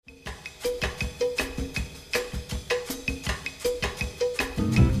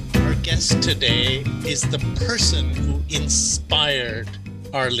guest today is the person who inspired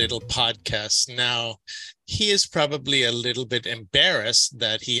our little podcast. Now, he is probably a little bit embarrassed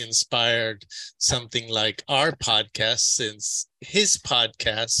that he inspired something like our podcast, since his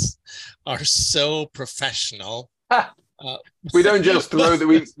podcasts are so professional. We don't just throw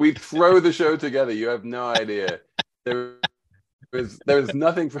we throw the show together. You have no idea. There is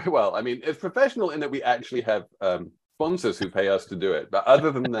nothing well. I mean, it's professional in that we actually have sponsors who pay us to do it. But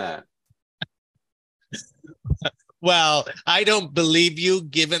other than that, well, I don't believe you,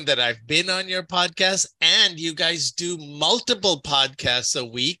 given that I've been on your podcast, and you guys do multiple podcasts a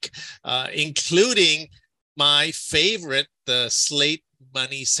week, including my favorite, the Slate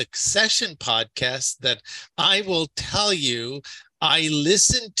Money Succession podcast, that I will tell you I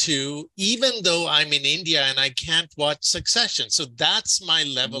listen to even though I'm in India and I can't watch Succession. So that's my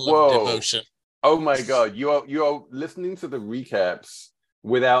level of devotion. Oh my God, you are listening to the recaps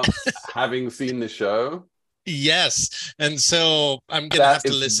without having seen the show? Yes, and so I'm gonna have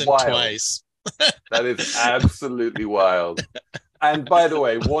to listen twice. That is absolutely wild. And by the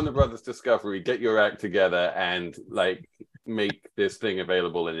way, Warner Brothers Discovery, get your act together and make this thing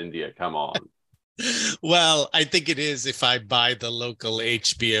available in India. Come on. Well, I think it is if I buy the local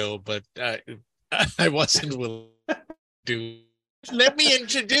HBO, but I wasn't willing to do. Let me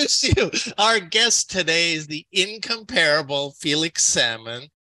introduce you. Our guest today is the incomparable Felix Salmon.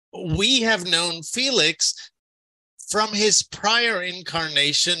 We have known Felix from his prior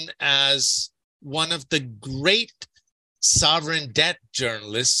incarnation as one of the great sovereign debt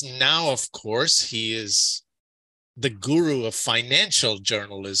journalists. Now, of course, he is the guru of financial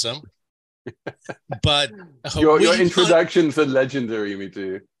journalism. But your introductions are legendary, me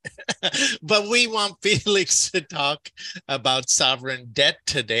too. But we want Felix to talk about sovereign debt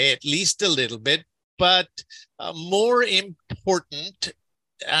today, at least a little bit. But more important,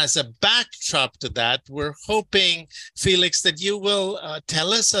 as a backdrop to that, we're hoping, Felix, that you will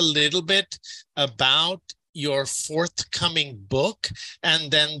tell us a little bit about your forthcoming book, and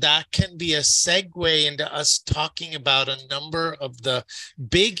then that can be a segue into us talking about a number of the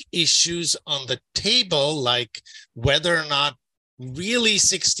big issues on the table, like whether or not really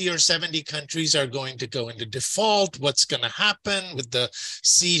 60 or 70 countries are going to go into default, what's going to happen with the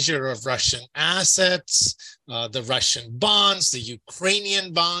seizure of Russian assets, the Russian bonds, the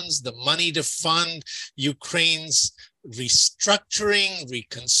Ukrainian bonds, the money to fund Ukraine's restructuring,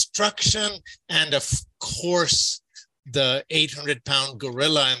 reconstruction, and of course, the 800-pound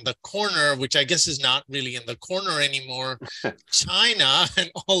gorilla in the corner, which I guess is not really in the corner anymore, China,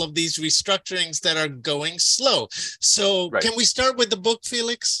 and all of these restructurings that are going slow. So Can we start with the book,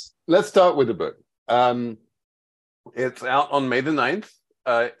 Felix? Let's start with the book. It's out on May the 9th.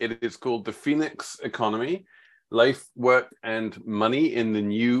 It is called The Phoenix Economy: Life, Work, and Money in the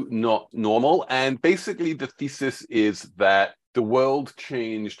New Not Normal. And basically the thesis is that the world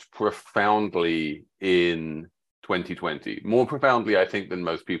changed profoundly in 2020, more profoundly, I think, than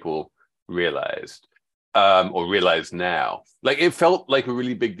most people realized, or realize now. It felt like a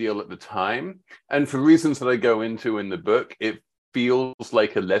really big deal at the time. And for reasons that I go into in the book, it feels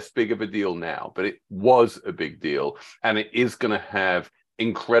like a less big of a deal now, but it was a big deal. And it is going to have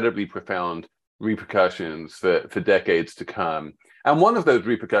incredibly profound repercussions for decades to come. And one of those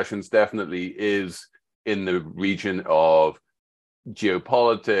repercussions definitely is in the region of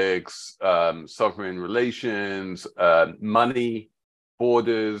geopolitics, sovereign relations, money,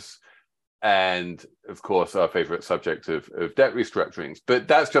 borders, and of course our favorite subject of debt restructurings. But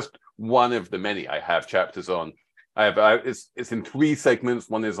that's just one of the many I have chapters on. It's in 3 segments.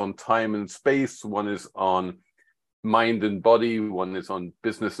 One is on time and space, one is on mind and body, one is on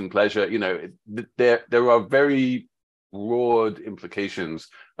business and pleasure. There are very broad implications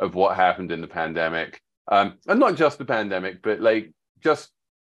of what happened in the pandemic. And not just the pandemic, but just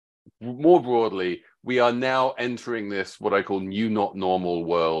more broadly, we are now entering this, what I call new not normal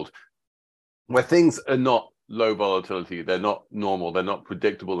world, where things are not low volatility, they're not normal, they're not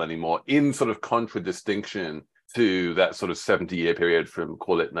predictable anymore, in sort of contradistinction to that sort of 70-year period from,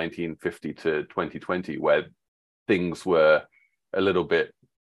 call it 1950 to 2020, where things were a little bit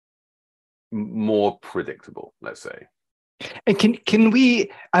more predictable, let's say. And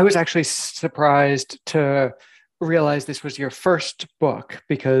I was actually surprised to realize this was your first book,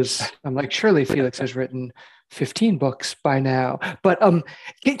 because I'm like, surely Felix has written 15 books by now. But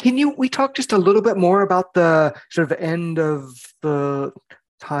we talk just a little bit more about the sort of end of the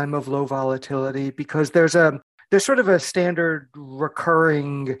time of low volatility? Because there's sort of a standard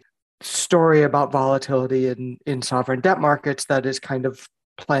recurring story about volatility in sovereign debt markets that is kind of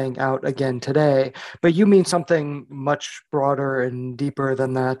playing out again today. But you mean something much broader and deeper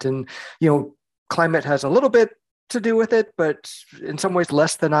than that. And, climate has a little bit to do with it, but in some ways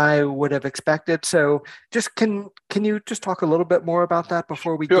less than I would have expected. So just can you just talk a little bit more about that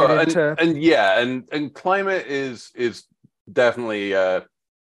before we Sure. get into... And climate is definitely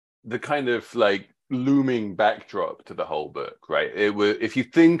the kind of like looming backdrop to the whole book, right? If you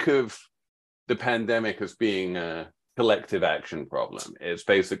think of the pandemic as being a collective action problem, it's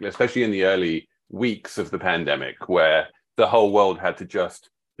basically, especially in the early weeks of the pandemic, where the whole world had to just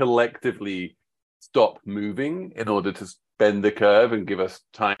collectively stop moving in order to bend the curve and give us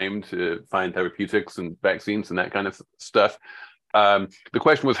time to find therapeutics and vaccines and that kind of stuff. The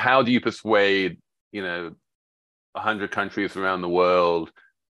question was, how do you persuade, 100 countries around the world,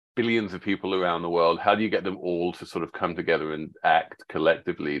 billions of people around the world, how do you get them all to sort of come together and act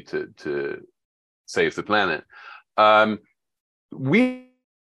collectively to save the planet?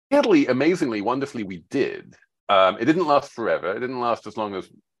 Weirdly, amazingly, wonderfully, we did. It didn't last forever. It didn't last as long as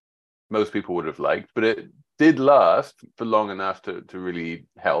most people would have liked, but it did last for long enough to really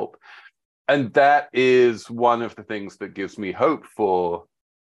help. And that is one of the things that gives me hope for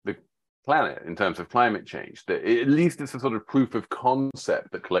the planet in terms of climate change, that at least it's a sort of proof of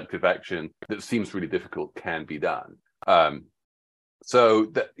concept that collective action that seems really difficult can be done. So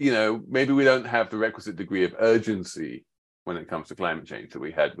that, maybe we don't have the requisite degree of urgency when it comes to climate change that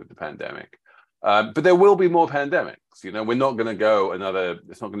we had with the pandemic. But there will be more pandemics. We're not going to go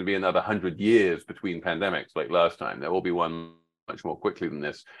it's not going to be another 100 years between pandemics like last time. There will be one much more quickly than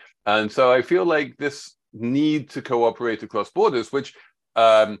this. And so I feel like this need to cooperate across borders, which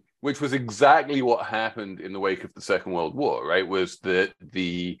was exactly what happened in the wake of the Second World War, right? Was that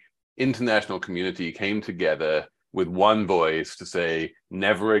the international community came together with one voice to say,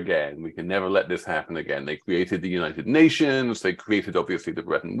 never again, we can never let this happen again. They created the United Nations, they created, obviously, the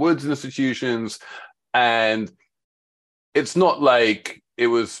Bretton Woods institutions, and it's not like it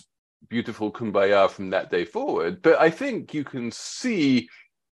was beautiful kumbaya from that day forward, but I think you can see,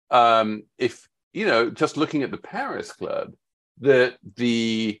 if, just looking at the Paris Club, that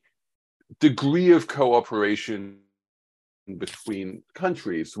the degree of cooperation between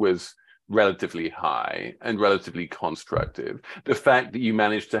countries was relatively high and relatively constructive. The fact that you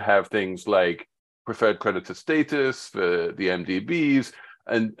managed to have things like preferred creditor status for the MDBs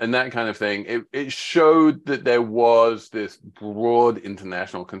and that kind of thing, it showed that there was this broad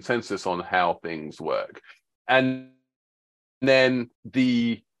international consensus on how things work. And then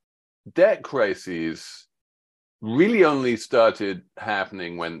the debt crises really only started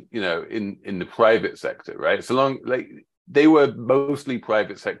happening when, in the private sector, right? They were mostly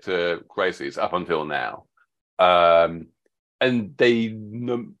private sector crises up until now, and they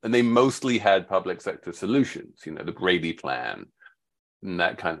mostly had public sector solutions, the Brady Plan and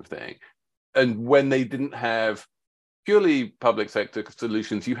that kind of thing. And when they didn't have purely public sector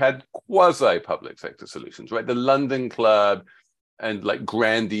solutions, you had quasi-public sector solutions, right? The London Club and like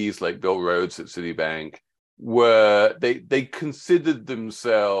grandees like Bill Rhodes at Citibank they considered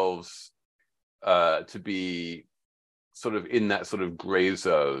themselves to be sort of in that sort of gray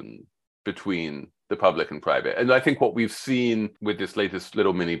zone between the public and private. And I think what we've seen with this latest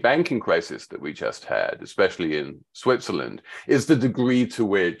little mini banking crisis that we just had, especially in Switzerland, is the degree to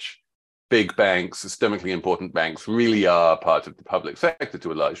which big banks, systemically important banks, really are part of the public sector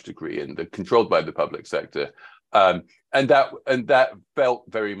to a large degree, and they're controlled by the public sector. And that felt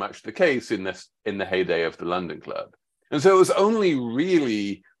very much the case in the heyday of the London Club. And so it was only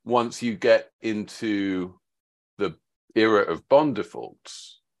really once you get into the era of bond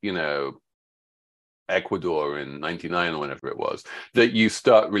defaults, Ecuador in 99 or whenever it was, that you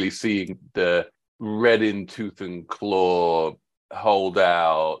start really seeing the red in tooth and claw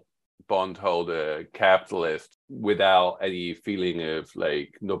holdout, bondholder, capitalist, without any feeling of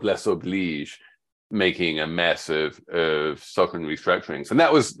like noblesse oblige, making a mess of sovereign restructurings. And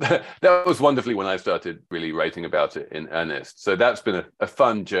that was wonderfully when I started really writing about it in earnest. So that's been a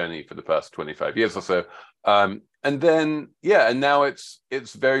fun journey for the past 25 years or so. And then, and now it's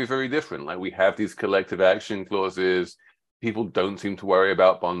very, very different. Like, we have these collective action clauses. People don't seem to worry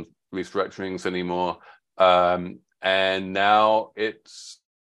about bond restructurings anymore. And now it's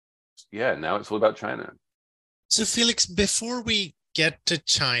all about China. So Felix, before we get to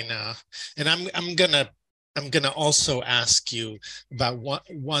China, and I'm gonna also ask you about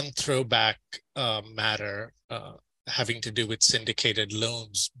one throwback matter having to do with syndicated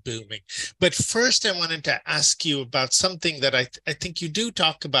loans booming. But first, I wanted to ask you about something that I think you do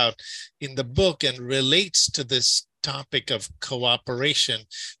talk about in the book and relates to this topic of cooperation,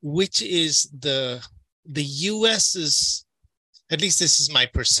 which is the US's at least this is my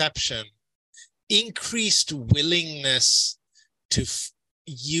perception, increased willingness to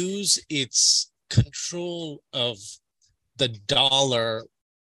use its control of the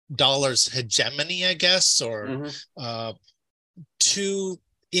dollar's hegemony, I guess, or to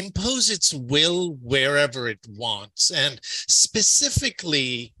impose its will wherever it wants. And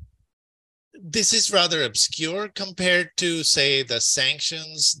specifically, this is rather obscure compared to, say, the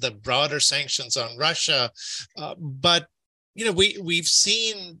sanctions, the broader sanctions on Russia. But, we've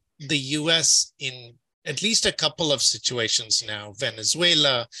seen the US in at least a couple of situations now,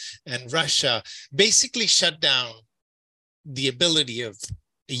 Venezuela and Russia, basically shut down the ability of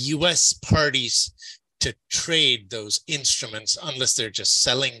US parties to trade those instruments unless they're just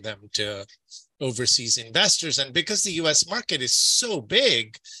selling them to overseas investors. And because the US market is so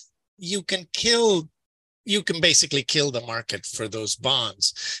big, you can basically kill the market for those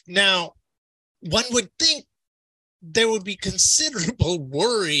bonds. Now, one would think there would be considerable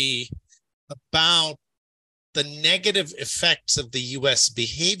worry about the negative effects of the US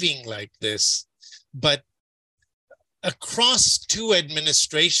behaving like this, but across two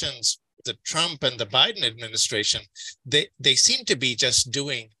administrations, the Trump and the Biden administration, they seem to be just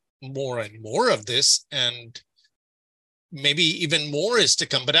doing more and more of this, and maybe even more is to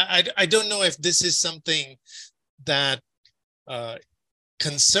come. But I don't know if this is something that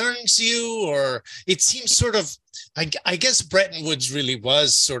concerns you, or it seems sort of, I guess Bretton Woods really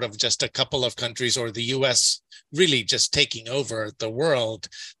was sort of just a couple of countries, or the US really just taking over the world.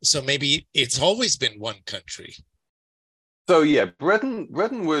 So maybe it's always been one country. So yeah, Bretton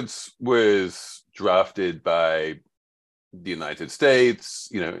Woods was drafted by the United States,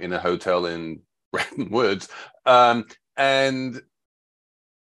 in a hotel in Bretton Woods. And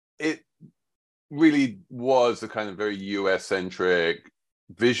it really was a kind of very US-centric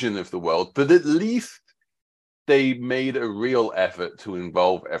vision of the world, but at least they made a real effort to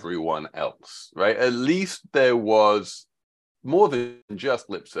involve everyone else, right? At least there was more than just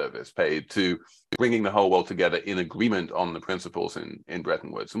lip service paid to bringing the whole world together in agreement on the principles in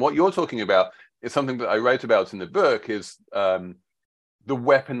Bretton Woods. And what you're talking about is something that I write about in the book, is the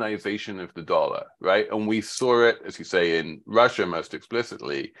weaponization of the dollar, right? And we saw it, as you say, in Russia most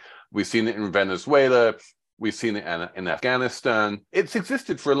explicitly. We've seen it in Venezuela. We've seen it in Afghanistan. It's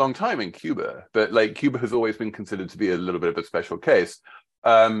existed for a long time in Cuba, but Cuba has always been considered to be a little bit of a special case.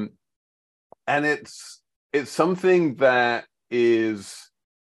 And it's something that is,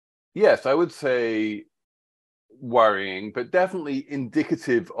 yes, I would say worrying, but definitely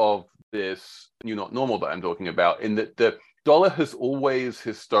indicative of this new not normal that I'm talking about, in that the dollar has always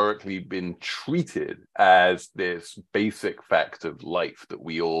historically been treated as this basic fact of life that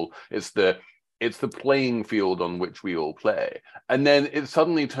it's the playing field on which we all play. And then it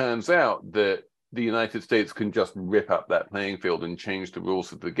suddenly turns out that the United States can just rip up that playing field and change the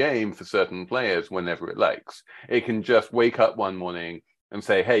rules of the game for certain players whenever it likes. It can just wake up one morning and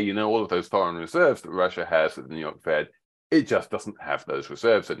say, hey, all of those foreign reserves that Russia has at the New York Fed, it just doesn't have those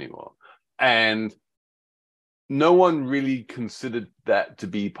reserves anymore. And no one really considered that to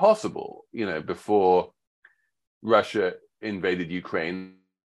be possible, before Russia invaded Ukraine.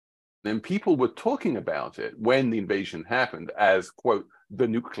 And people were talking about it when the invasion happened as, quote, the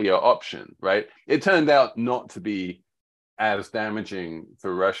nuclear option, right? It turned out not to be as damaging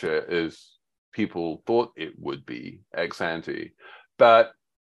for Russia as people thought it would be ex ante. But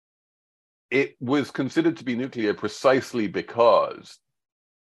it was considered to be nuclear precisely because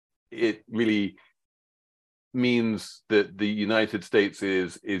it really means that the United States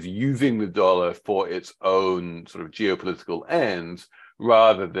is using the dollar for its own sort of geopolitical ends,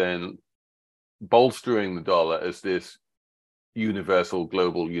 rather than bolstering the dollar as this universal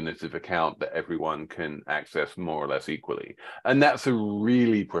global unit of account that everyone can access more or less equally. And that's a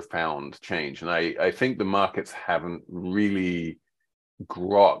really profound change. And I think the markets haven't really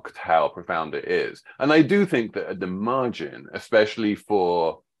grokked how profound it is. And I do think that at the margin, especially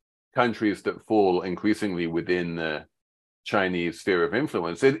for countries that fall increasingly within the Chinese sphere of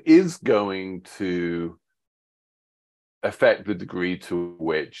influence, it is going to affect the degree to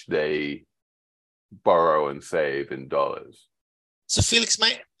which they borrow and save in dollars. So Felix,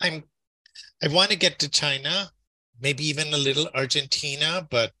 I want to get to China, maybe even a little Argentina,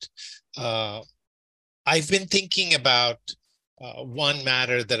 but I've been thinking about one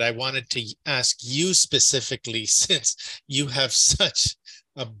matter that I wanted to ask you specifically, since you have such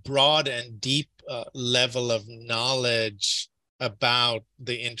a broad and deep level of knowledge about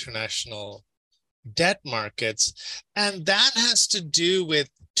the international debt markets. And that has to do with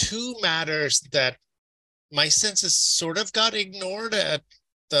two matters that my sense is sort of got ignored at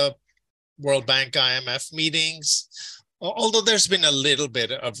the World Bank IMF meetings. Although there's been a little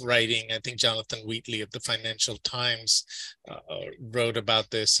bit of writing. I think Jonathan Wheatley of the Financial Times wrote about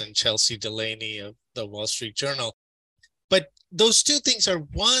this, and Chelsea Delaney of the Wall Street Journal. But those two things are,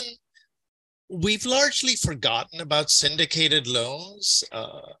 one, we've largely forgotten about syndicated loans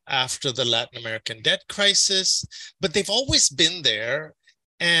after the Latin American debt crisis, but they've always been there.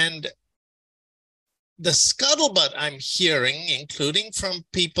 And the scuttlebutt I'm hearing, including from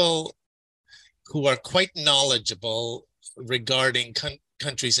people who are quite knowledgeable regarding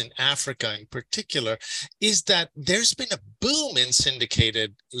countries in Africa in particular, is that there's been a boom in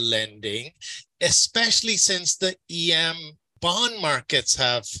syndicated lending, especially since the EM bond markets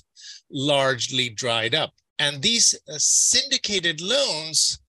have largely dried up. And these syndicated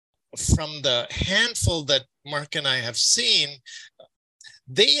loans, from the handful that Mark and I have seen,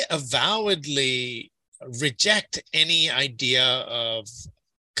 they avowedly reject any idea of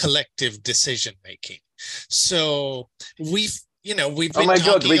collective decision making. So we've been oh my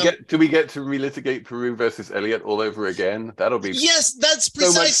God, talking do we get to relitigate Peru versus Elliott all over again? That'll be Yes, that's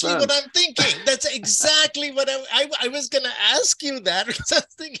precisely what I'm thinking. That's exactly what I was going to ask you that, because I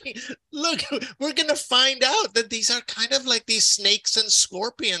was thinking, look, we're going to find out that these are kind of like these snakes and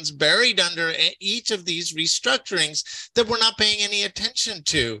scorpions buried under each of these restructurings that we're not paying any attention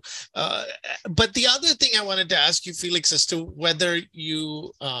to. But the other thing I wanted to ask you, Felix, as to whether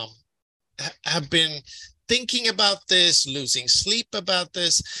you have been thinking about this, losing sleep about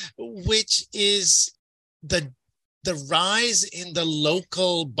this, which is the rise in the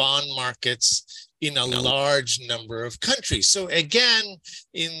local bond markets in a large number of countries. So again,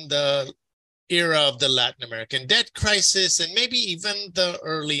 in the era of the Latin American debt crisis, and maybe even the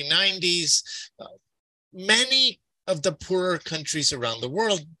early 90s, many of the poorer countries around the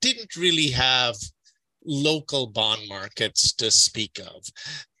world didn't really have local bond markets to speak of.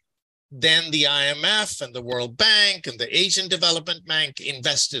 Then the IMF and the World Bank and the Asian Development Bank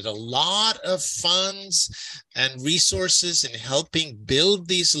invested a lot of funds and resources in helping build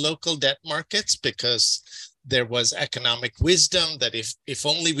these local debt markets, because there was economic wisdom that if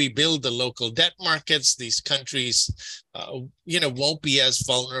only we build the local debt markets, these countries won't be as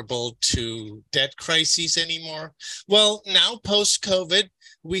vulnerable to debt crises anymore. Well, now post-COVID,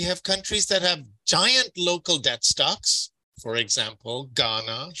 we have countries that have giant local debt stocks. For example,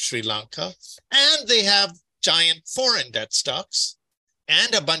 Ghana, Sri Lanka, and they have giant foreign debt stocks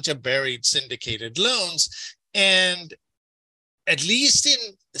and a bunch of buried syndicated loans. And at least in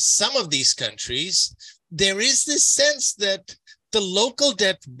some of these countries, there is this sense that the local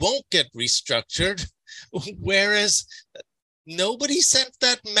debt won't get restructured, whereas nobody sent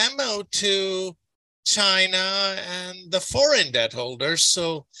that memo to China and the foreign debt holders.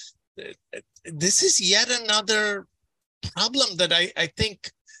 So this is yet another problem that I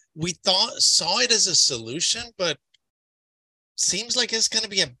think we saw it as a solution, but seems like it's going to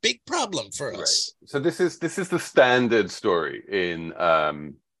be a big problem for us. Right. So this is the standard story in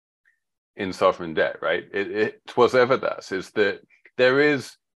sovereign debt, right? It was ever thus, is that there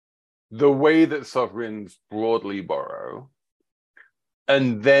is the way that sovereigns broadly borrow,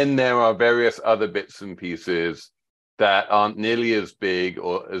 and then there are various other bits and pieces that aren't nearly as big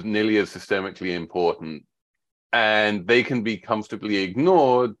or as nearly as systemically important, and they can be comfortably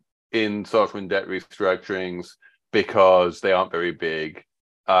ignored in sovereign debt restructurings because they aren't very big,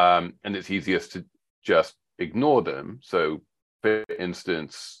 and it's easiest to just ignore them. So, for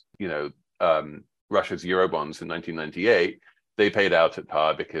instance, Russia's Eurobonds in 1998, they paid out at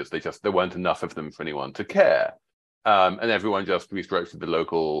par because there weren't enough of them for anyone to care, and everyone just restructured the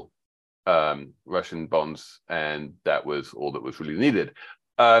local Russian bonds, and that was all that was really needed.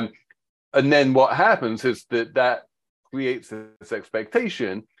 And then what happens is that creates this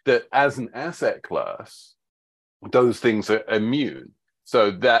expectation that as an asset class, those things are immune. So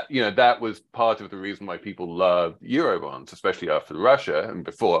that was part of the reason why people loved Eurobonds, especially after Russia and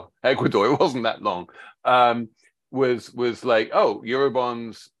before Ecuador. It wasn't that long. Was like, oh,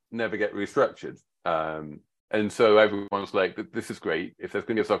 Eurobonds never get restructured. And so everyone's like, this is great. If there's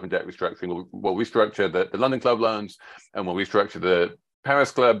going to be a sovereign debt restructuring, we'll restructure the London Club loans, and we'll restructure the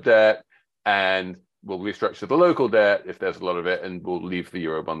Paris Club debt, and we'll restructure the local debt if there's a lot of it, and we'll leave the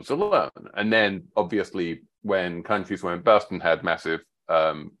Eurobonds alone. And then, obviously, when countries went bust and had massive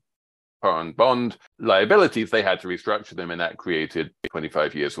foreign bond liabilities, they had to restructure them, and that created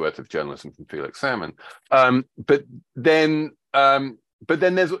 25 years worth of journalism from Felix Salmon. But then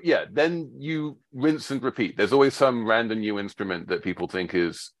then you rinse and repeat. There's always some random new instrument that people think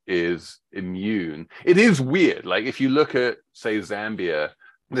is immune. It is weird. Like if you look at, say, Zambia,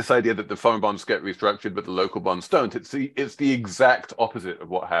 this idea that the foreign bonds get restructured but the local bonds don't, it's the exact opposite of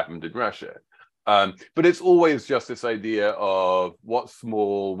what happened in Russia. But it's always just this idea of what's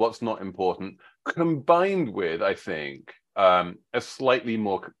small, what's not important, combined with, I think, a slightly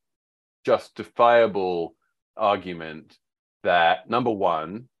more justifiable argument that, number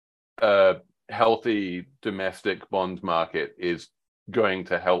one, a healthy domestic bond market is going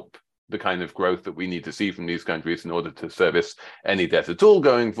to help the kind of growth that we need to see from these countries in order to service any debt at all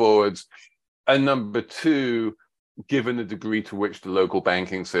going forwards. And number two, given the degree to which the local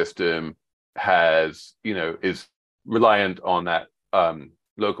banking system is reliant on that on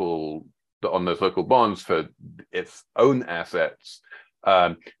those local bonds for its own assets,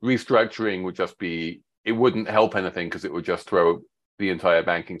 restructuring would just be, it wouldn't help anything because it would just throw the entire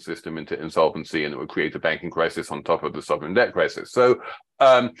banking system into insolvency, and it would create a banking crisis on top of the sovereign debt crisis. So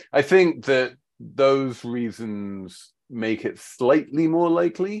I think that those reasons make it slightly more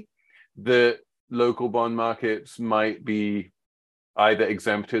likely that local bond markets might be either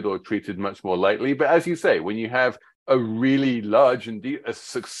exempted or treated much more lightly. But as you say, when you have a really large and a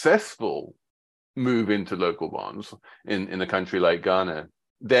successful move into local bonds in a country like Ghana,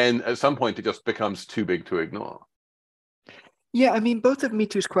 then at some point it just becomes too big to ignore. Yeah, I mean, both of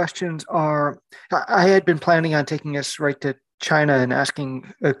Mithu's questions are, I had been planning on taking us right to China and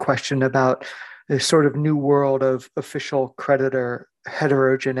asking a question about this sort of new world of official creditor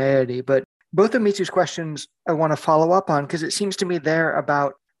heterogeneity. But both of Mithu's questions I want to follow up on, because it seems to me they're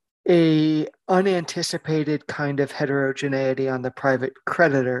about a unanticipated kind of heterogeneity on the private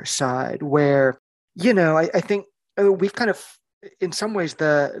creditor side, where, I think we've kind of, in some ways,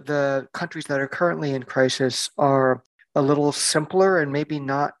 the countries that are currently in crisis are a little simpler and maybe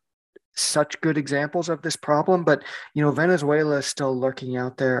not such good examples of this problem. But, Venezuela is still lurking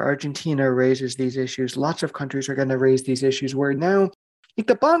out there. Argentina raises these issues. Lots of countries are going to raise these issues where now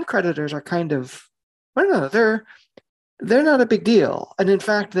the bond creditors are kind of, I don't know, they're not a big deal. And in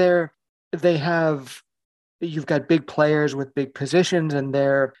fact, you've got big players with big positions, and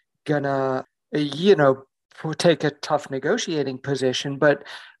they're gonna, take a tough negotiating position, but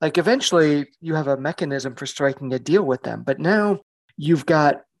eventually you have a mechanism for striking a deal with them. But now you've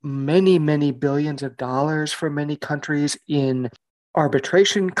got many, many billions of dollars for many countries in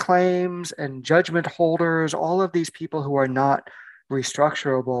arbitration claims and judgment holders, all of these people who are not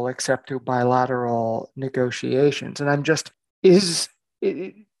restructurable except through bilateral negotiations. And I'm just, is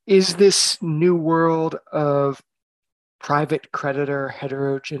this new world of private creditor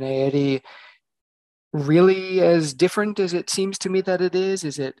heterogeneity really as different as it seems to me that it is?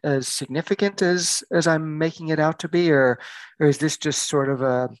 Is it as significant as I'm making it out to be? Or is this just sort of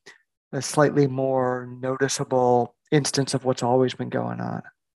a slightly more noticeable instance of what's always been going on?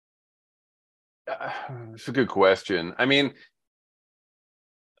 It's a good question. I mean,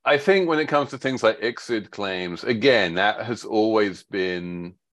 I think when it comes to things like ICSID claims, again, that has always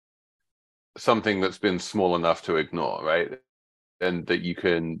been something that's been small enough to ignore, right? And that you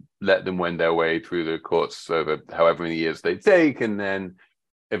can let them wend their way through the courts over however many years they take, and then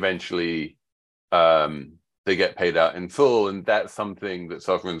eventually they get paid out in full. And that's something that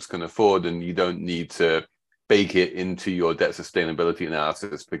sovereigns can afford, and you don't need to bake it into your debt sustainability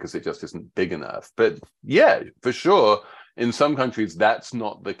analysis because it just isn't big enough. But yeah, for sure, in some countries that's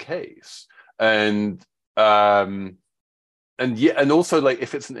not the case. And also,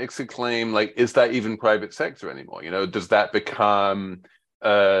 if it's an ICSID claim, is that even private sector anymore? Does that become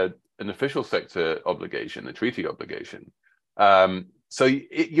an official sector obligation, a treaty obligation? So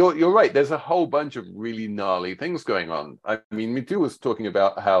you're right. There's a whole bunch of really gnarly things going on. I mean, Mithu was talking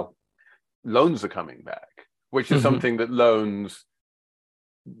about how loans are coming back, which is something that loans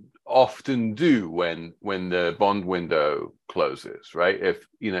often do when the bond window closes, right? If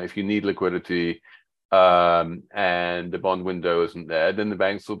you need liquidity, and the bond window isn't there, then the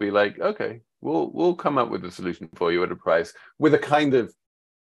banks will be like, okay, we'll come up with a solution for you at a price, with a kind of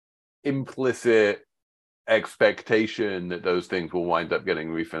implicit expectation that those things will wind up getting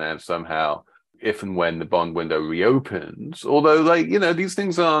refinanced somehow if and when the bond window reopens. Although, these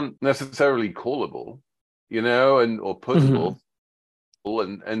things aren't necessarily callable, or puttable,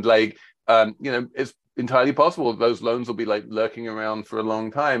 it's entirely possible those loans will be lurking around for a long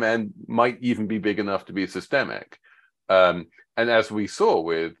time and might even be big enough to be systemic. And as we saw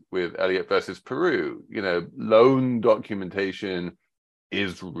with Elliott versus Peru, loan documentation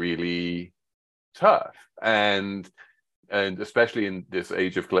is really tough, and especially in this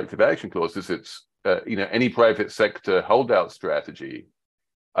age of collective action clauses, it's any private sector holdout strategy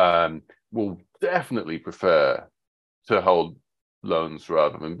will definitely prefer to hold loans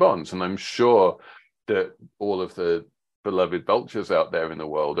rather than bonds. And I'm sure that all of the beloved vultures out there in the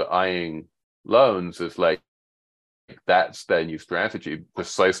world are eyeing loans as that's their new strategy,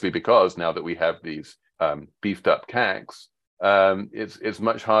 precisely because now that we have these beefed up CACs, it's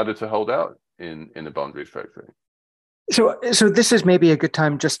much harder to hold out in the bond restructuring. So this is maybe a good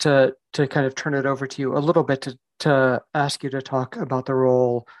time just to kind of turn it over to you a little bit to ask you to talk about the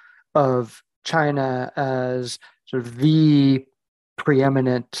role of China as sort of the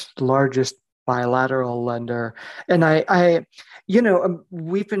preeminent largest bilateral lender. And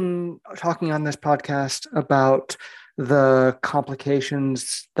we've been talking on this podcast about the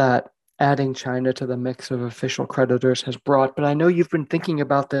complications that adding China to the mix of official creditors has brought, but I know you've been thinking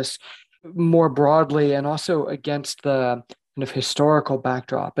about this more broadly and also against the kind of historical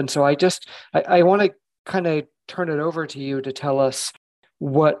backdrop. And so I want to kind of turn it over to you to tell us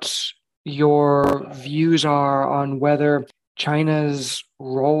what your views are on whether China's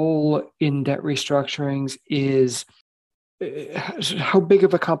role in debt restructurings is, how big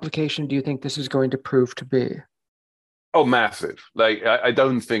of a complication do you think this is going to prove to be? Oh, massive. Like, I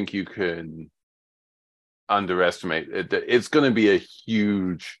don't think you can underestimate it. It's going to be a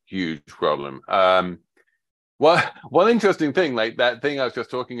huge problem. One interesting thing, like that thing I was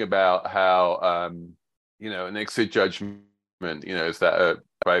just talking about, how an exit judgment, is that a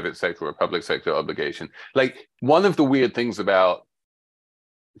private sector or a public sector obligation? Like, one of the weird things about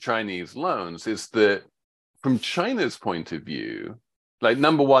Chinese loans is that from China's point of view, like,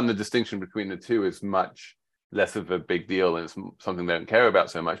 number one, the distinction between the two is much less of a big deal, and it's something they don't care about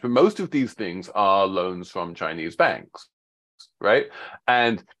so much. But most of these things are loans from Chinese banks, right?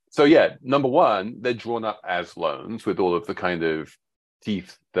 And so, yeah, number one, they're drawn up as loans with all of the kind of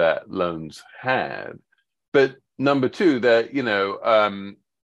teeth that loans had. But number two, they're,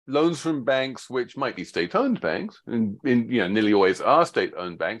 loans from banks which might be state-owned banks, and nearly always are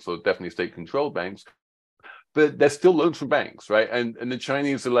state-owned banks, or definitely state-controlled banks, but they're still loans from banks, right? And the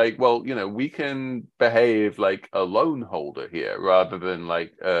Chinese are like, well, we can behave like a loan holder here rather than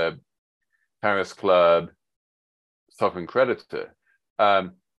like a Paris Club sovereign creditor.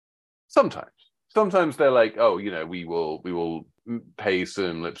 Sometimes they're like, oh, we will pay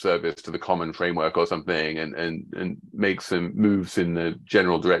some lip service to the common framework or something, and make some moves in the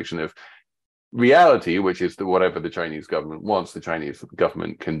general direction of reality, which is whatever the Chinese government wants, the Chinese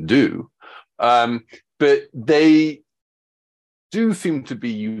government can do. But they do seem to be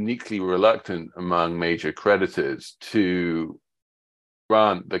uniquely reluctant among major creditors to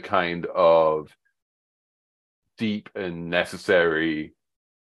grant the kind of deep and necessary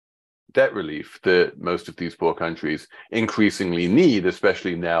debt relief that most of these poor countries increasingly need,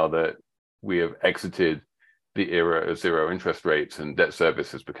 especially now that we have exited the era of zero interest rates and debt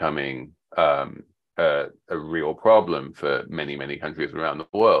service is becoming a real problem for many, many countries around the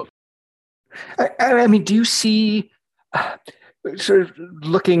world. I mean, do you see, sort of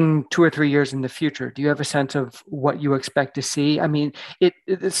looking 2 or 3 years in the future, do you have a sense of what you expect to see? I mean,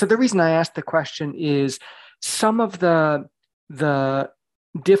 so the reason I asked the question is some of the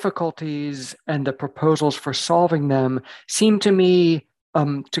difficulties and the proposals for solving them seem to me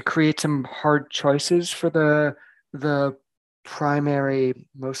to create some hard choices for the primary,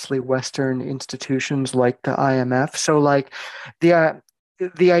 mostly Western institutions like the IMF. So, like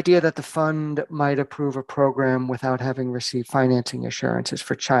the idea that the fund might approve a program without having received financing assurances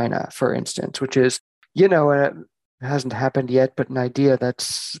for China, for instance, which is, it hasn't happened yet, but an idea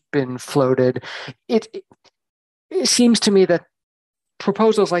that's been floated. It seems to me that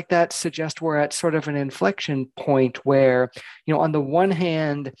proposals like that suggest we're at sort of an inflection point where, on the one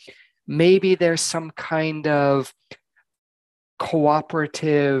hand, maybe there's some kind of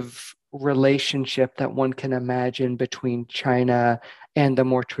cooperative relationship that one can imagine between China and the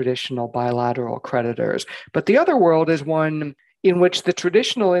more traditional bilateral creditors. But the other world is one in which the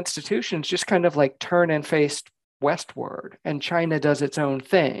traditional institutions just kind of like turn and face westward, and China does its own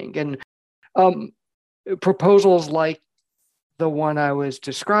thing. And proposals like the one I was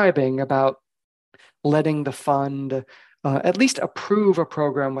describing about letting the fund at least approve a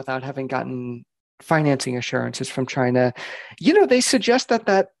program without having gotten financing assurances from China, they suggest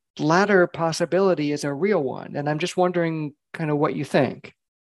that latter possibility is a real one. And I'm just wondering kind of what you think.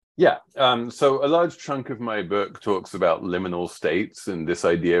 Yeah. So a large chunk of my book talks about liminal states and this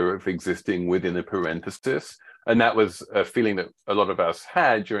idea of existing within a parenthesis. And that was a feeling that a lot of us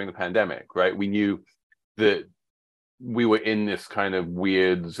had during the pandemic, right? We knew that we were in this kind of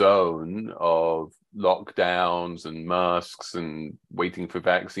weird zone of lockdowns and masks and waiting for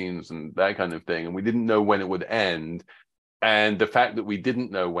vaccines and that kind of thing. And we didn't know when it would end. And the fact that we didn't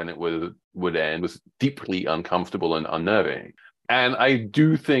know when it would end was deeply uncomfortable and unnerving. And I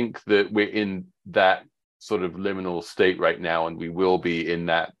do think that we're in that sort of liminal state right now, and we will be in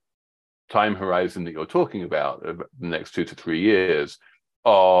that time horizon that you're talking about, of the next 2 to 3 years,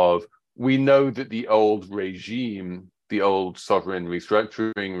 of we know that the old regime, the old sovereign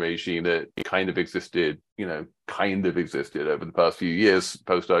restructuring regime that kind of existed over the past few years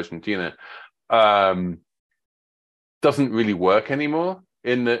post-Argentina, doesn't really work anymore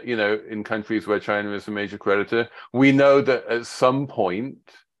in countries where China is a major creditor. We know that at some point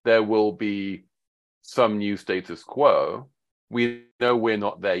there will be some new status quo. We know we're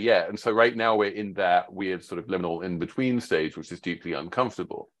not there yet. And so right now we're in that weird sort of liminal in-between stage, which is deeply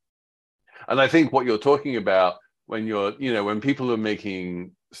uncomfortable. And I think what you're talking about when when people are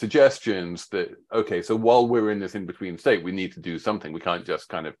making suggestions that, okay, so while we're in this in-between state, we need to do something. We can't just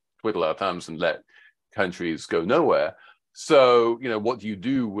kind of twiddle our thumbs and let countries go nowhere. So, what do you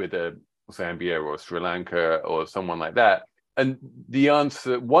do with a Zambia or Sri Lanka or someone like that? And the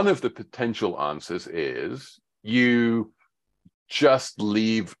answer, one of the potential answers is you just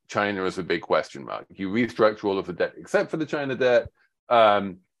leave China as a big question mark. You restructure all of the debt except for the China debt.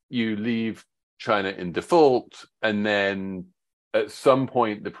 You leave China in default, and then at some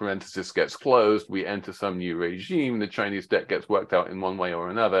point the parenthesis gets closed. We enter some new regime. The Chinese debt gets worked out in one way or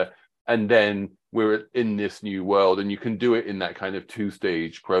another, and then we're in this new world. And you can do it in that kind of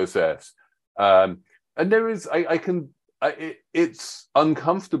two-stage process. And there is, it's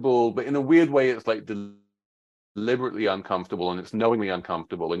uncomfortable, but in a weird way, it's like deliberately uncomfortable, and it's knowingly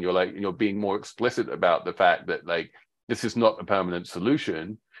uncomfortable. And you're being more explicit about the fact that this is not a permanent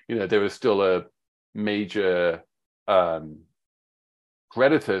solution. There is still a major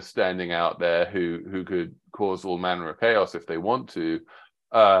creditor standing out there who could cause all manner of chaos if they want to.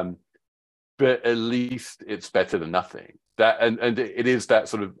 But at least it's better than nothing. And it is that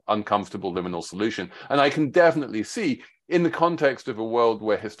sort of uncomfortable liminal solution. And I can definitely see, in the context of a world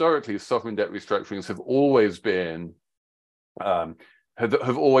where historically sovereign debt restructurings have always been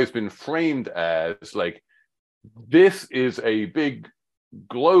framed as this is a big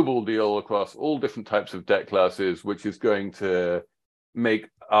global deal across all different types of debt classes, which is going to make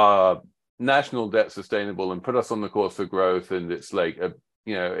our national debt sustainable and put us on the course for growth. And it's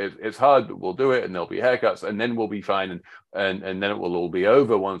it's hard, but we'll do it, and there'll be haircuts, and then we'll be fine, and then it will all be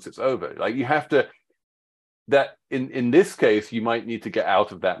over once it's over. You have to, that in this case, you might need to get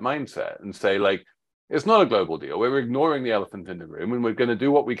out of that mindset and say, it's not a global deal. We're ignoring the elephant in the room, and we're going to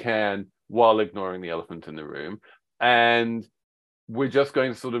do what we can while ignoring the elephant in the room. And we're just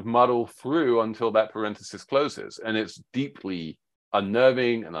going to sort of muddle through until that parenthesis closes. And it's deeply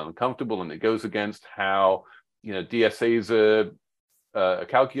unnerving and uncomfortable, and it goes against how DSAs are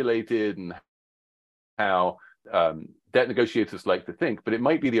calculated and how debt negotiators like to think, but it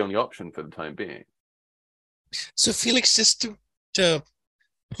might be the only option for the time being. So Felix, just to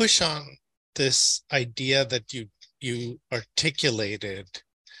push on this idea that you articulated,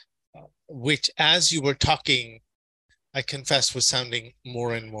 which as you were talking, I confess was sounding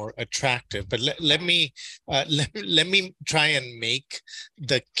more and more attractive, but let me try and make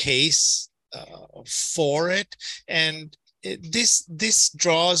the case for it. And this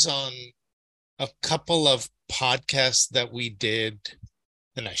draws on a couple of podcasts that we did,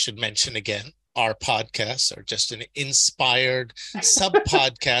 and I should mention again, our podcasts are just an inspired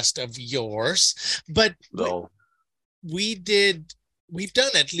sub-podcast of yours. But no. We've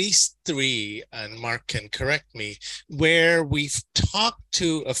done at least 3, and Mark can correct me, where we've talked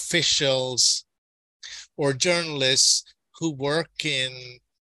to officials or journalists who work in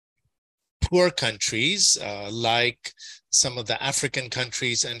poor countries, like some of the African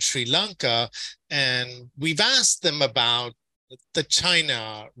countries and Sri Lanka, and we've asked them about the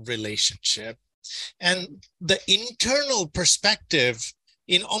China relationship. And the internal perspective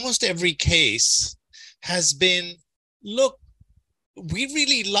in almost every case has been, look, we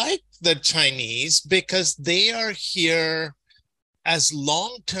really like the Chinese because they are here as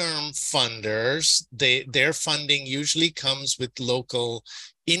long-term funders. Their funding usually comes with local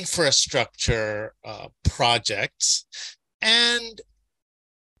infrastructure projects. And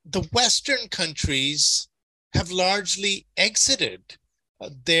the Western countries have largely exited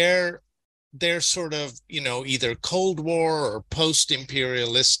their sort of, either Cold War or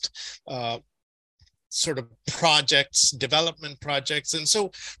post-imperialist sort of projects, development projects. And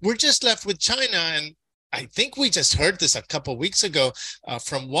so we're just left with China. And I think we just heard this a couple of weeks ago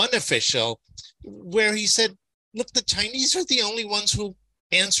from one official where he said, look, the Chinese are the only ones who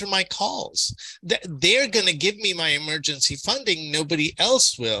answer my calls. They're going to give me my emergency funding. Nobody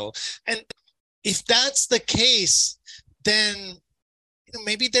else will. And if that's the case, then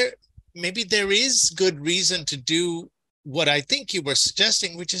maybe there is good reason to do what I think you were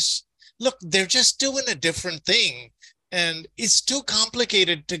suggesting, which is, look, they're just doing a different thing. And it's too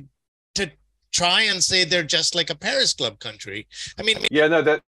complicated to try and say they're just like a Paris Club country. I mean, yeah,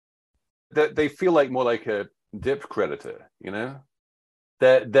 no, that they feel like more like a dip creditor, you know?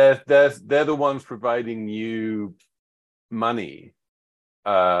 They're the ones providing you money.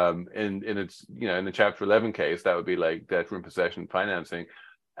 In its, you know, in the Chapter 11 case, that would be like debtor in possession financing.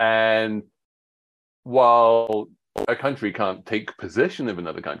 And while a country can't take possession of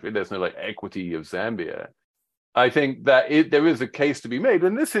another country, there's no like equity of Zambia. I think that there is a case to be made,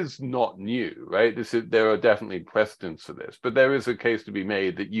 and this is not new, right? There are definitely precedents for this, but there is a case to be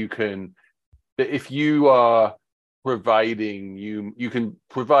made that if you are providing you can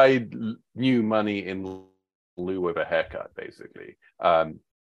provide new money in lieu of a haircut, basically.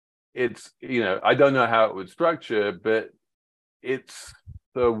 It's, you know, I don't know how it would structure, but it's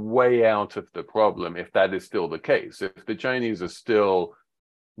the way out of the problem if that is still the case. If the Chinese are still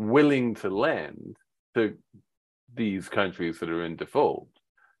willing to lend to these countries that are in default,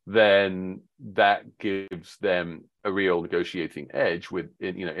 then that gives them a real negotiating edge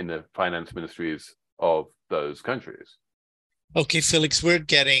in the finance ministries of those countries. Okay, Felix, we're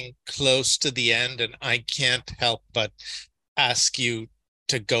getting close to the end, and I can't help but ask you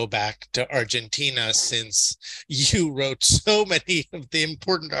to go back to Argentina, since you wrote so many of the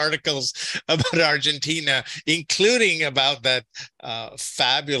important articles about Argentina, including about that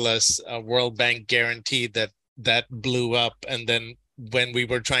fabulous World Bank guarantee that blew up. And then when we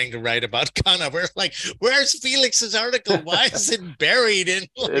were trying to write about Ghana, we're like, where's Felix's article? Why is it buried in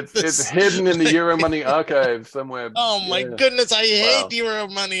it's hidden in the Euromoney archive somewhere? Oh my goodness, I hate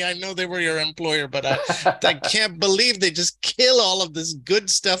Euromoney. I know they were your employer, but I can't believe they just kill all of this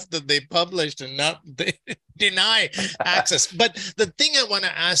good stuff that they published and they deny access. But the thing I want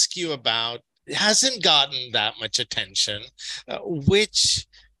to ask you about hasn't gotten that much attention, which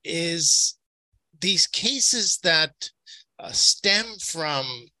is these cases that stem from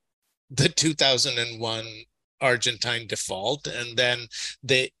the 2001 Argentine default, and then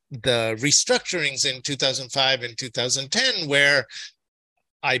the restructurings in 2005 and 2010, where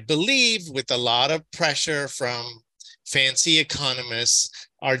I believe, with a lot of pressure from fancy economists,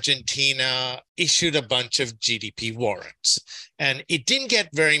 Argentina issued a bunch of GDP warrants. And it didn't get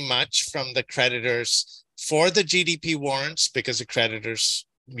very much from the creditors for the GDP warrants, because the creditors,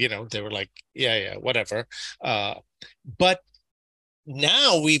 you know, they were like, yeah, whatever. But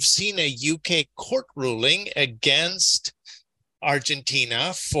now we've seen a UK court ruling against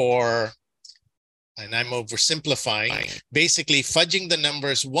Argentina for, and I'm oversimplifying, basically fudging the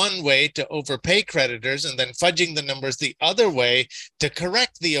numbers one way to overpay creditors, and then fudging the numbers the other way to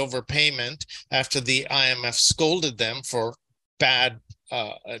correct the overpayment after the IMF scolded them for bad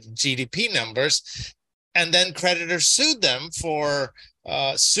GDP numbers. And then creditors sued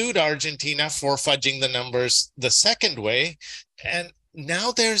Argentina for fudging the numbers the second way. And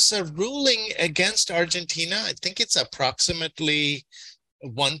now there's a ruling against Argentina. I think it's approximately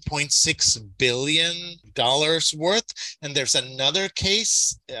 $1.6 billion worth. And there's another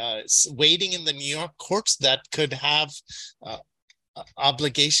case waiting in the New York courts that could have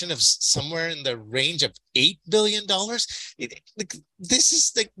obligation of somewhere in the range of $8 billion. This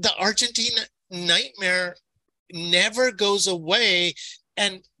is the Argentina nightmare never goes away.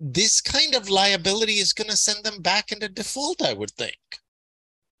 And this kind of liability is going to send them back into default, I would think.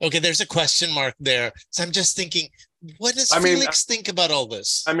 Okay, there's a question mark there. So I'm just thinking, what does Felix think about all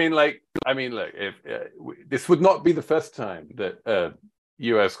this? Look, if this would not be the first time that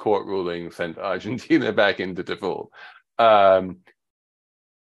U.S. court ruling sent Argentina back into default. I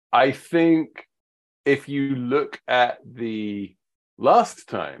think if you look at the last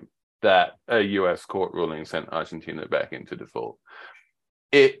time that a U.S. court ruling sent Argentina back into default,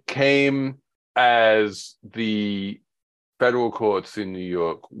 it came as the federal courts in New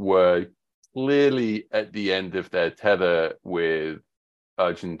York were clearly at the end of their tether with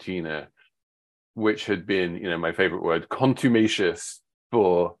Argentina, which had been, my favorite word, contumacious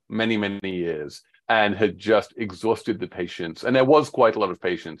for many, many years, and had just exhausted the patience. And there was quite a lot of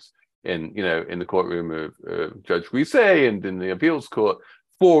patience in the courtroom of Judge Grisey and in the appeals court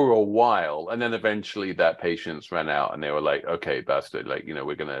for a while. And then eventually that patience ran out, and they were like, okay, bastard,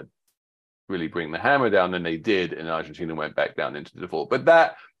 we're going to really bring the hammer down. And they did, and Argentina went back down into default. But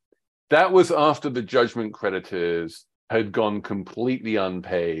that was after the judgment creditors had gone completely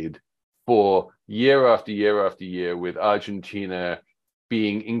unpaid for year after year after year, with Argentina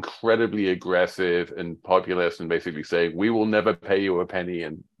being incredibly aggressive and populist and basically saying, we will never pay you a penny,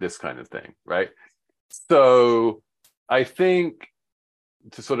 and this kind of thing, right? So I think,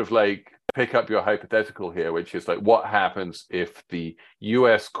 to sort of pick up your hypothetical here, which is what happens if the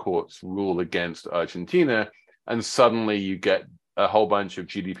US courts rule against Argentina, and suddenly you get a whole bunch of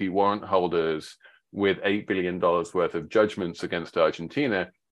GDP warrant holders with $8 billion worth of judgments against Argentina,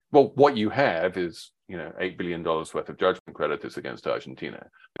 well, what you have is, $8 billion worth of judgment creditors against Argentina.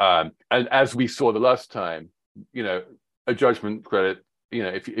 And as we saw the last time, a judgment credit,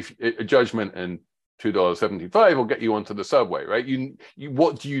 if a judgment and $2.75 will get you onto the subway, right? You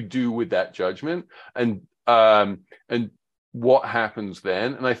what do you do with that judgment? And what happens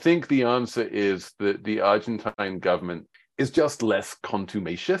then? And I think the answer is that the Argentine government is just less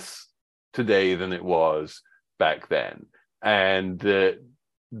contumacious today than it was back then. And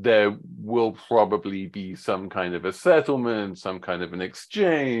there will probably be some kind of a settlement, some kind of an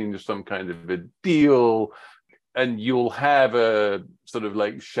exchange, some kind of a deal. And you'll have a sort of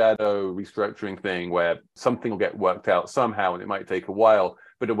like shadow restructuring thing where something will get worked out somehow, and it might take a while,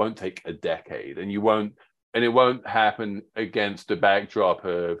 but it won't take a decade. And it won't happen against a backdrop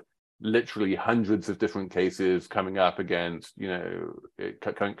of literally hundreds of different cases coming up against,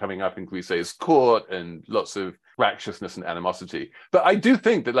 coming up in Grise's court, and lots of fractiousness and animosity. But I do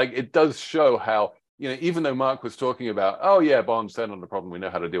think that it does show how, even though Mark was talking about, oh yeah, bonds, they're not a problem, we know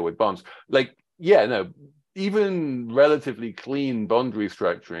how to deal with bonds. Even relatively clean bond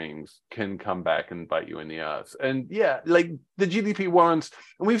restructurings can come back and bite you in the ass. And yeah, the GDP warrants,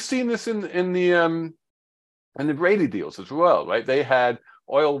 and we've seen this in the Brady deals as well, right? They had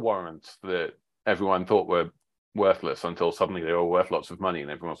oil warrants that everyone thought were worthless until suddenly they were worth lots of money,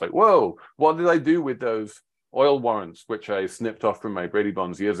 and everyone was like, whoa, what did I do with those oil warrants which I snipped off from my Brady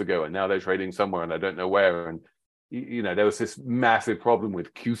bonds years ago, and now they're trading somewhere and I don't know where? And there was this massive problem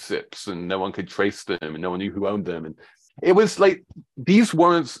with QSIPs, and no one could trace them, and no one knew who owned them. And it was these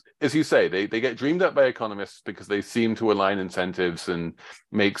warrants, as you say, they get dreamed up by economists because they seem to align incentives and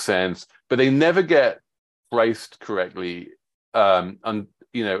make sense, but they never get priced correctly at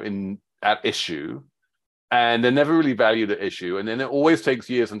issue, and they're never really valued at issue. And then it always takes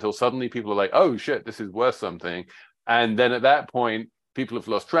years until suddenly people are like, oh shit, this is worth something. And then at that point, people have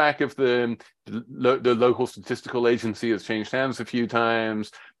lost track of them. The local statistical agency has changed hands a few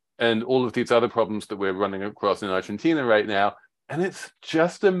times, and all of these other problems that we're running across in Argentina right now. And it's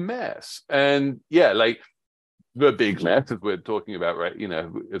just a mess. And yeah, the big mess, as we're talking about, right,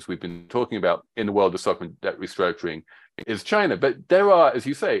 as we've been talking about in the world of sovereign debt restructuring, is China. But there are, as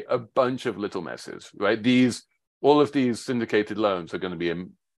you say, a bunch of little messes, right? All of these syndicated loans are going to be a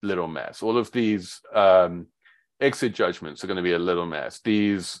little mess. All of these exit judgments are going to be a little mess.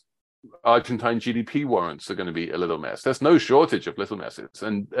 These Argentine GDP warrants are going to be a little mess. There's no shortage of little messes.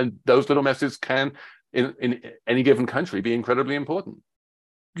 And those little messes can, in any given country, be incredibly important.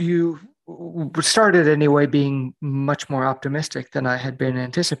 You started anyway being much more optimistic than I had been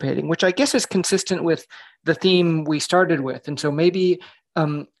anticipating, which I guess is consistent with the theme we started with. And so maybe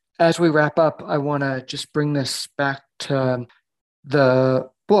as we wrap up, I want to just bring this back to the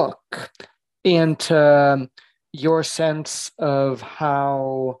book and to your sense of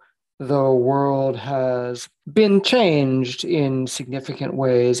how the world has been changed in significant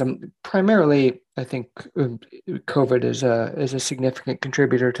ways. Primarily, I think COVID is a significant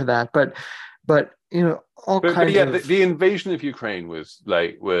contributor to that. But the invasion of Ukraine was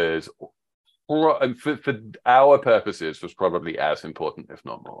for our purposes was probably as important, if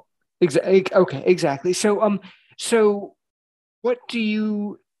not more. Exactly. So what are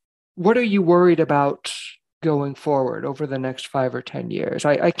you worried about going forward over the next 5 or 10 years?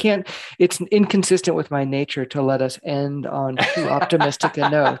 I can't, it's inconsistent with my nature to let us end on too optimistic a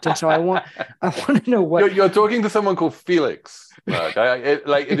note. And so I want to know what you're talking to someone called Felix. Mark.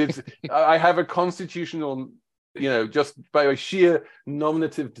 I have a constitutional, just by sheer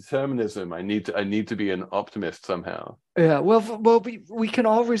nominative determinism, I need to be an optimist somehow. Yeah, well, we can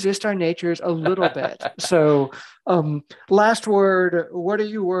all resist our natures a little bit. So, last word, what are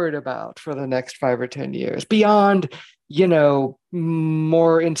you worried about for the next 5 or 10 years beyond,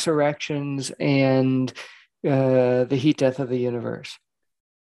 more insurrections and the heat death of the universe?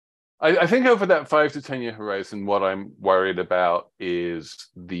 I think over that 5 to 10 year horizon, what I'm worried about is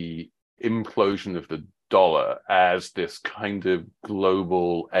the implosion of the dollar as this kind of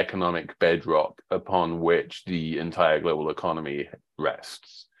global economic bedrock upon which the entire global economy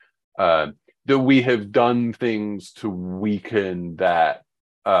rests. That we have done things to weaken that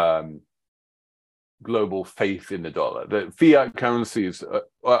global faith in the dollar. That fiat currencies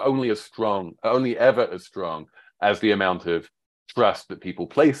are only ever as strong as the amount of trust that people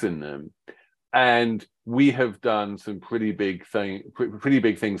place in them. And we have done some pretty big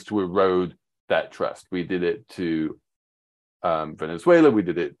things to erode that trust. We did it to Venezuela, we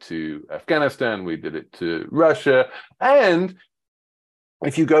did it to Afghanistan, we did it to Russia. And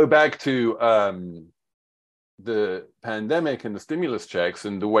if you go back to the pandemic and the stimulus checks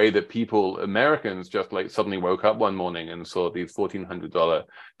and the way that Americans just like suddenly woke up one morning and saw these $1,400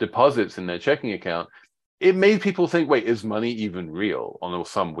 deposits in their checking account, it made people think, wait, is money even real on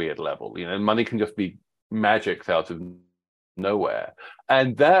some weird level? You know, money can just be magic out of nowhere.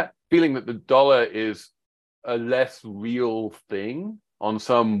 And that feeling that the dollar is a less real thing on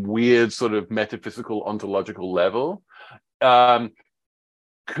some weird sort of metaphysical, ontological level,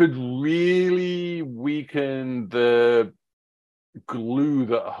 could really weaken the glue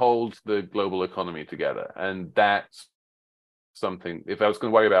that holds the global economy together. And that's something, if I was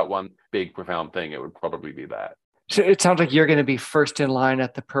going to worry about one big, profound thing, it would probably be that. So it sounds like you're going to be first in line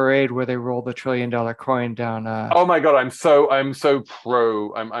at the parade where they roll the $1 trillion coin down. Oh my God, I'm so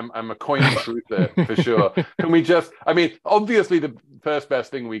pro. I'm a coin truther for sure. Can we just? I mean, obviously, the first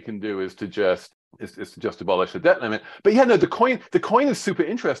best thing we can do is to just abolish the debt limit. But yeah, no, the coin is super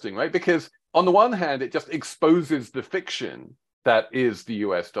interesting, right? Because on the one hand, it just exposes the fiction that is the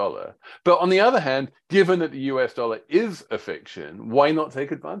US dollar. But on the other hand, given that the US dollar is a fiction, why not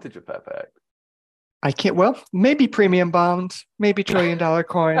take advantage of that fact? Maybe premium bonds, maybe $1 trillion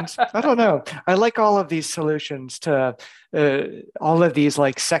coins. I don't know. I like all of these solutions to all of these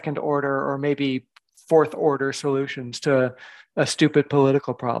like second order or maybe fourth order solutions to a stupid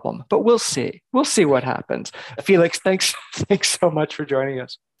political problem. But we'll see. We'll see what happens. Felix, thanks so much for joining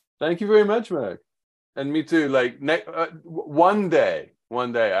us. Thank you very much, Mark. And me too. Like one day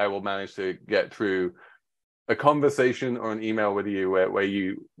I will manage to get through a conversation or an email with you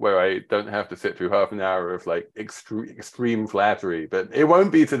where I don't have to sit through half an hour of like extreme flattery, but it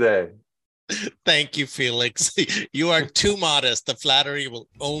won't be today. Thank you, Felix. You are too modest. The flattery will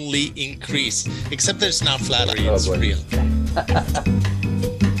only increase, except that it's not flattery, it's real.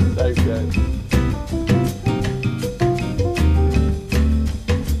 Thanks, guys.